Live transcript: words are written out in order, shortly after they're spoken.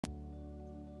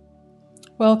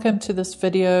Welcome to this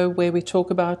video where we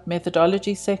talk about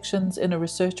methodology sections in a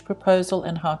research proposal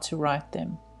and how to write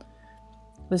them.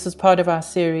 This is part of our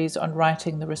series on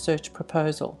writing the research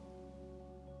proposal.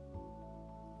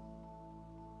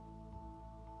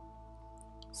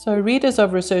 So readers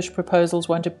of research proposals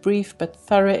want a brief but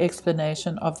thorough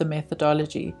explanation of the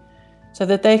methodology so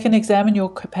that they can examine your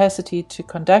capacity to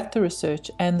conduct the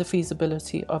research and the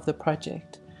feasibility of the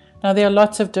project. Now, there are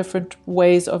lots of different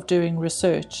ways of doing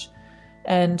research,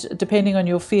 and depending on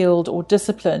your field or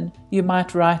discipline, you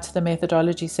might write the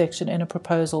methodology section in a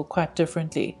proposal quite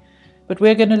differently. But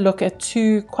we're going to look at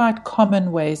two quite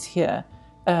common ways here,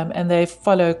 and they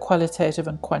follow qualitative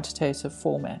and quantitative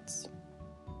formats.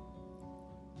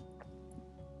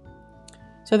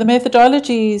 So the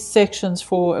methodology sections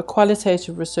for a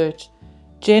qualitative research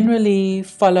generally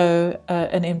follow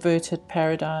an inverted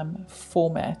paradigm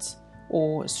format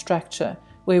or structure,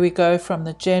 where we go from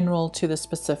the general to the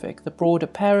specific, the broader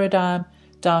paradigm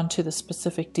down to the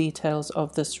specific details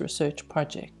of this research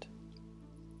project.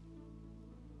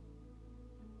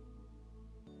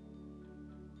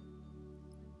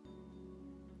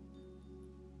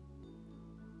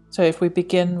 So if we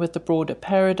begin with the broader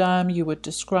paradigm, you would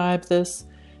describe this.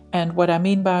 And what I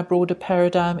mean by a broader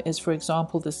paradigm is, for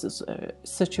example, this is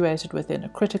situated within a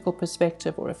critical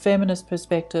perspective or a feminist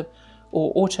perspective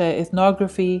or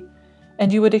autoethnography.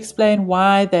 And you would explain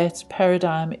why that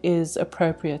paradigm is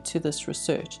appropriate to this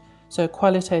research. So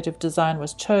qualitative design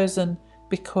was chosen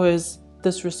because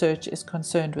this research is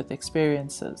concerned with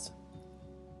experiences.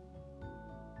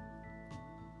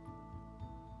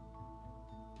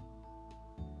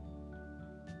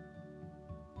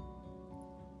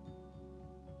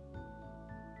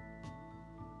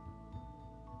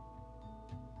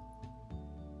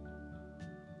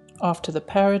 After the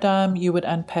paradigm, you would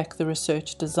unpack the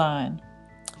research design.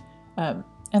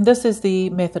 And this is the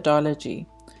methodology.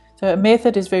 So a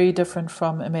method is very different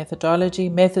from a methodology.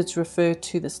 Methods refer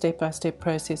to the step-by-step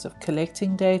process of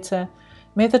collecting data.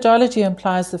 Methodology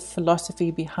implies the philosophy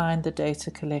behind the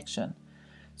data collection.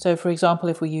 So for example,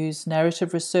 if we use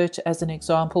narrative research as an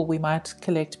example, we might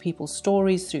collect people's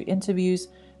stories through interviews.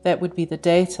 That would be the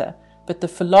data. But the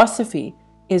philosophy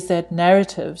is that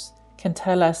narratives can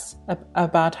tell us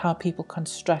about how people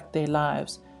construct their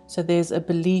lives. So there's a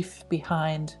belief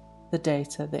behind the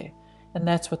data there, and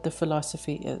that's what the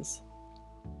philosophy is.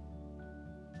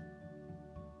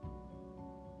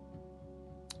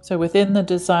 So within the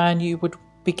design, you would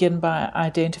begin by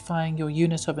identifying your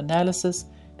unit of analysis.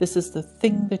 This is the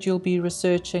thing that you'll be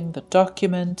researching, the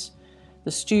document,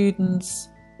 the students,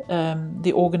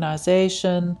 the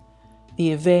organization,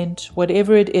 the event,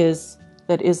 whatever it is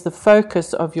that is the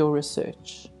focus of your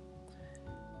research.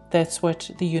 That's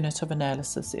what the unit of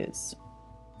analysis is.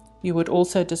 You would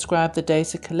also describe the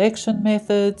data collection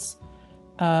methods,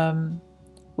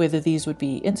 whether these would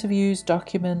be interviews,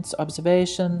 documents,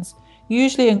 observations.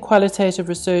 Usually in qualitative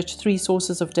research, 3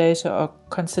 sources of data are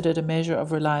considered a measure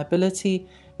of reliability,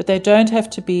 but they don't have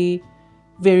to be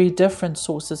very different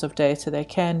sources of data. They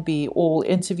can be all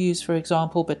interviews, for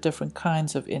example, but different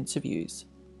kinds of interviews.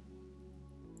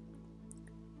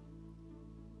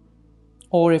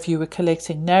 Or if you were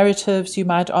collecting narratives, you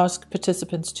might ask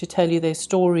participants to tell you their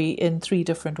story in 3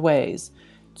 different ways.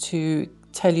 To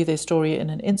tell you their story in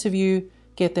an interview,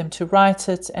 get them to write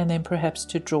it, and then perhaps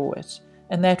to draw it.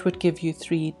 And that would give you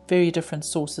 3 very different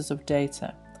sources of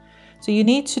data. So you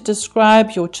need to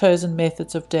describe your chosen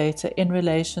methods of data in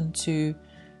relation to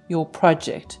your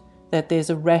project, that there's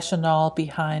a rationale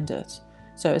behind it.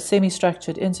 So a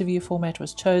semi-structured interview format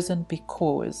was chosen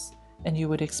because, and you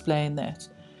would explain that.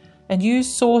 And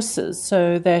use sources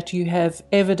so that you have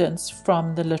evidence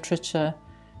from the literature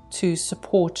to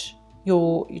support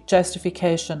your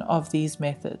justification of these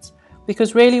methods.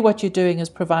 Because really what you're doing is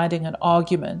providing an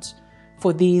argument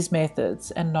for these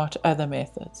methods and not other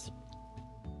methods.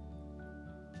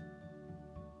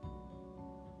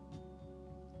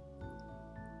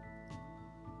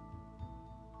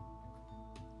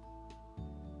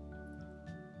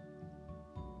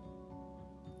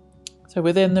 So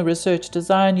within the research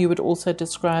design, you would also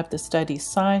describe the study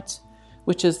site,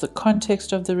 which is the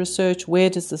context of the research. Where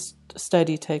does this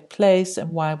study take place and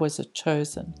why was it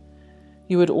chosen?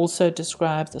 You would also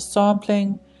describe the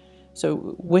sampling.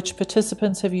 So which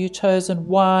participants have you chosen?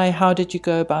 Why? How did you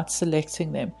go about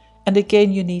selecting them? And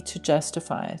again, you need to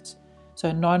justify it. So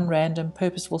a non-random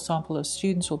purposeful sample of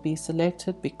students will be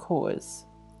selected because.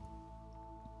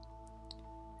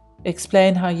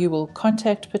 Explain how you will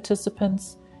contact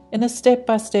participants in a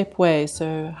step-by-step way.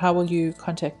 So how will you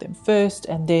contact them first,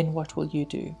 and then what will you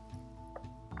do?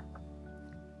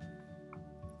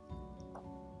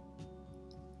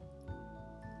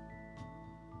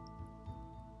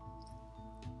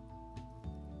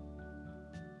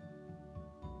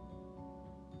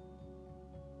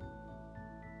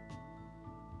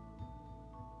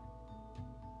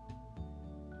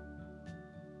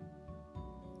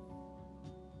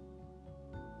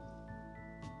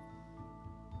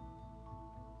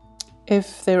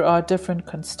 If there are different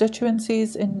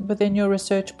constituencies within your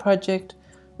research project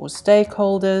or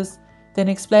stakeholders, then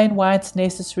explain why it's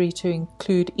necessary to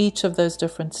include each of those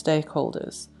different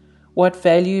stakeholders. What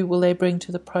value will they bring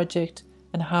to the project,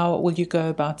 and how will you go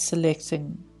about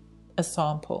selecting a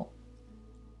sample?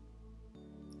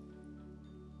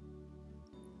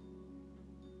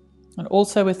 And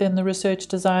also within the research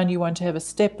design, you want to have a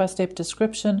step-by-step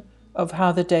description of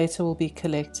how the data will be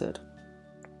collected.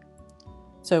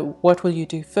 So what will you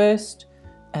do first,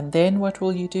 and then what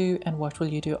will you do, and what will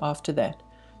you do after that?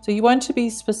 So you want to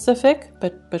be specific,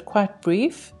 but quite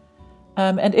brief.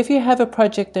 And if you have a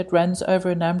project that runs over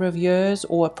a number of years,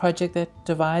 or a project that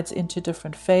divides into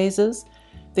different phases,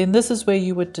 then this is where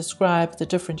you would describe the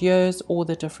different years or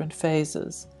the different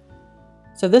phases.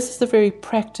 So this is the very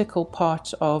practical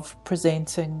part of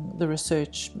presenting the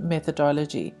research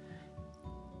methodology.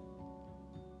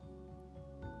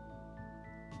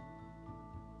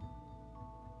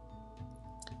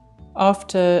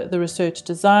 After the research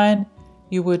design,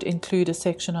 you would include a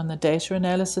section on the data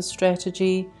analysis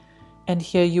strategy, and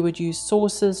here you would use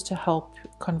sources to help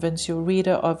convince your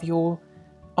reader of your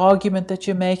argument that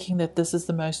you're making, that this is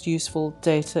the most useful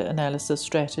data analysis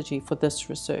strategy for this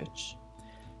research.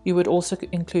 You would also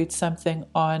include something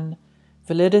on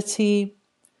validity.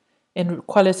 In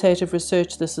qualitative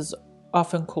research, this is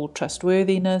often called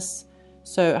trustworthiness.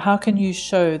 So how can you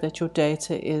show that your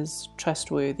data is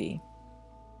trustworthy?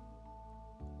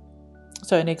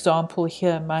 So an example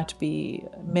here might be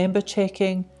member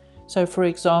checking. So for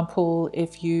example,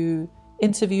 if you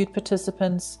interviewed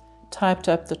participants, typed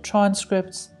up the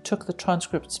transcripts, took the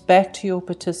transcripts back to your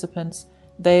participants,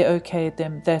 they okayed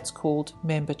them, that's called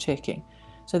member checking.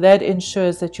 So that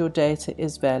ensures that your data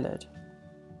is valid.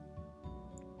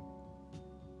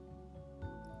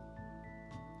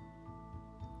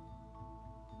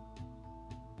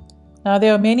 Now,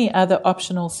 there are many other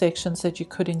optional sections that you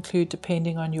could include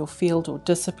depending on your field or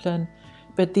discipline,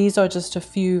 but these are just a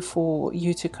few for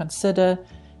you to consider.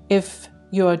 If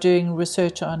you are doing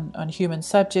research on human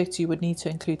subjects, you would need to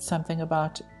include something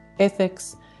about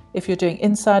ethics. If you're doing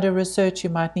insider research,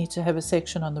 you might need to have a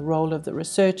section on the role of the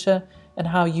researcher and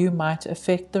how you might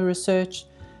affect the research,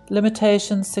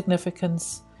 limitations,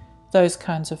 significance, those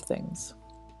kinds of things.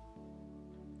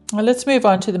 Now let's move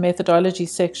on to the methodology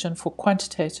section for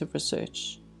quantitative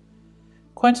research.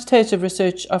 Quantitative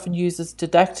research often uses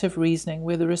deductive reasoning,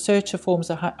 where the researcher forms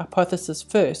a hypothesis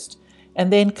first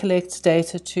and then collects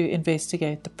data to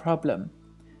investigate the problem.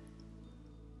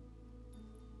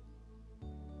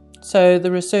 So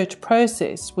the research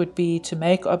process would be to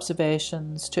make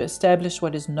observations, to establish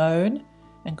what is known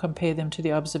and compare them to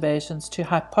the observations, to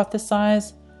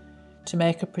hypothesize, to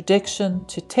make a prediction,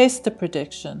 to test the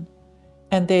prediction,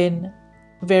 and then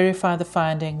verify the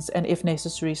findings, and if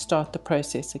necessary, start the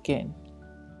process again.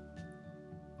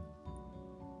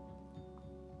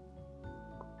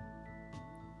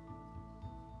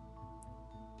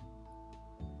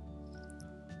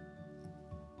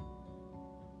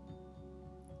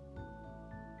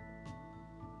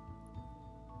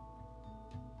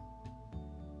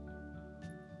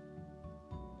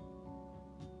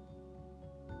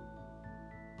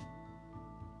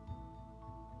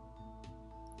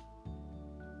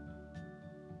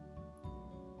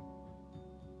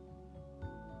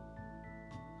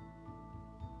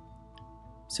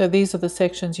 So these are the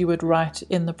sections you would write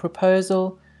in the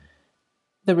proposal.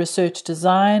 The research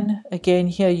design, again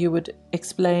here you would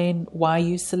explain why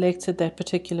you selected that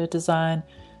particular design.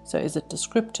 So is it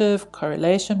descriptive,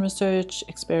 correlation research,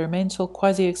 experimental,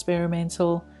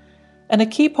 quasi-experimental? And a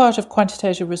key part of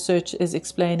quantitative research is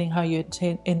explaining how you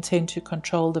intend to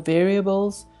control the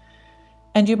variables.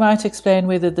 And you might explain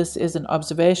whether this is an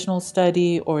observational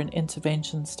study or an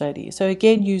intervention study. So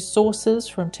again, use sources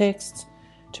from texts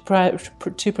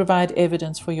to provide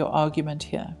evidence for your argument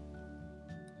here.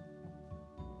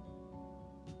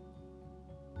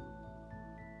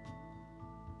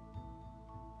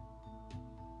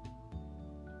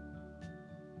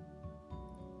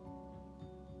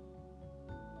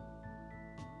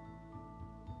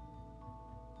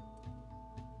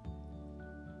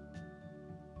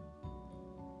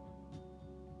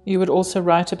 You would also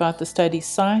write about the study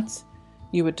site.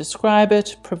 You would describe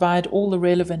it, provide all the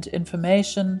relevant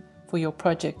information for your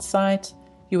project site.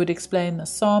 You would explain the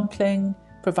sampling,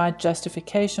 provide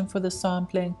justification for the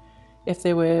sampling. If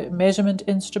there were measurement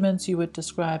instruments, you would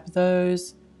describe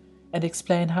those and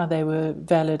explain how they were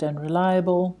valid and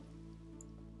reliable.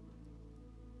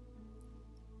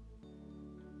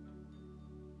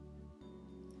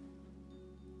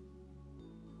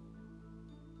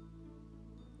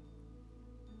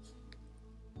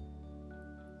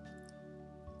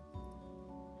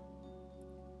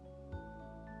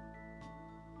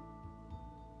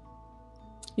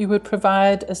 You would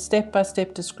provide a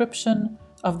step-by-step description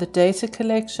of the data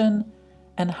collection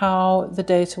and how the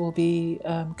data will be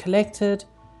collected,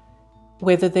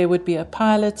 whether there would be a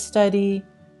pilot study,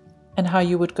 and how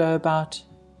you would go about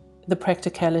the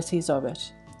practicalities of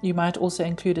it. You might also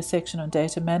include a section on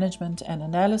data management and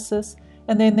analysis,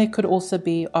 and then there could also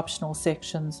be optional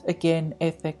sections, again,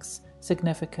 ethics,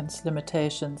 significance,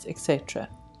 limitations, etc.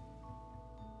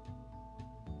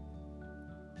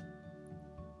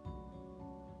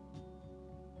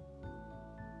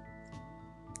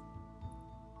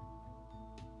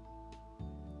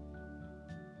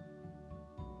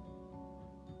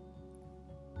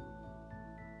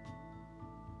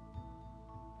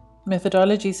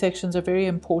 Methodology sections are very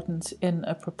important in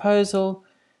a proposal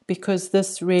because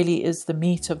this really is the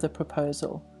meat of the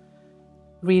proposal.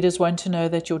 Readers want to know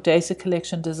that your data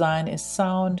collection design is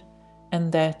sound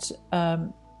and that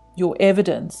your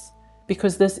evidence,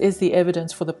 because this is the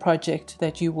evidence for the project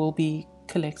that you will be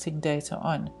collecting data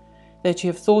on, that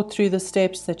you have thought through the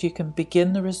steps, that you can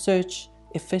begin the research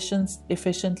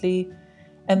efficiently,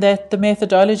 and that the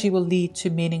methodology will lead to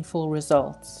meaningful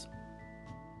results.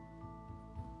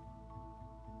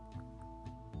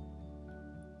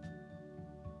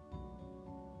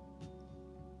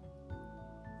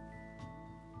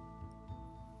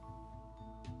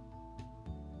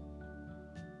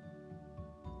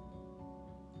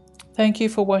 Thank you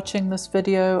for watching this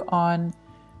video on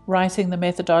writing the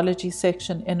methodology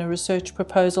section in a research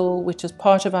proposal, which is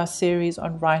part of our series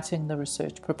on writing the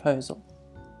research proposal.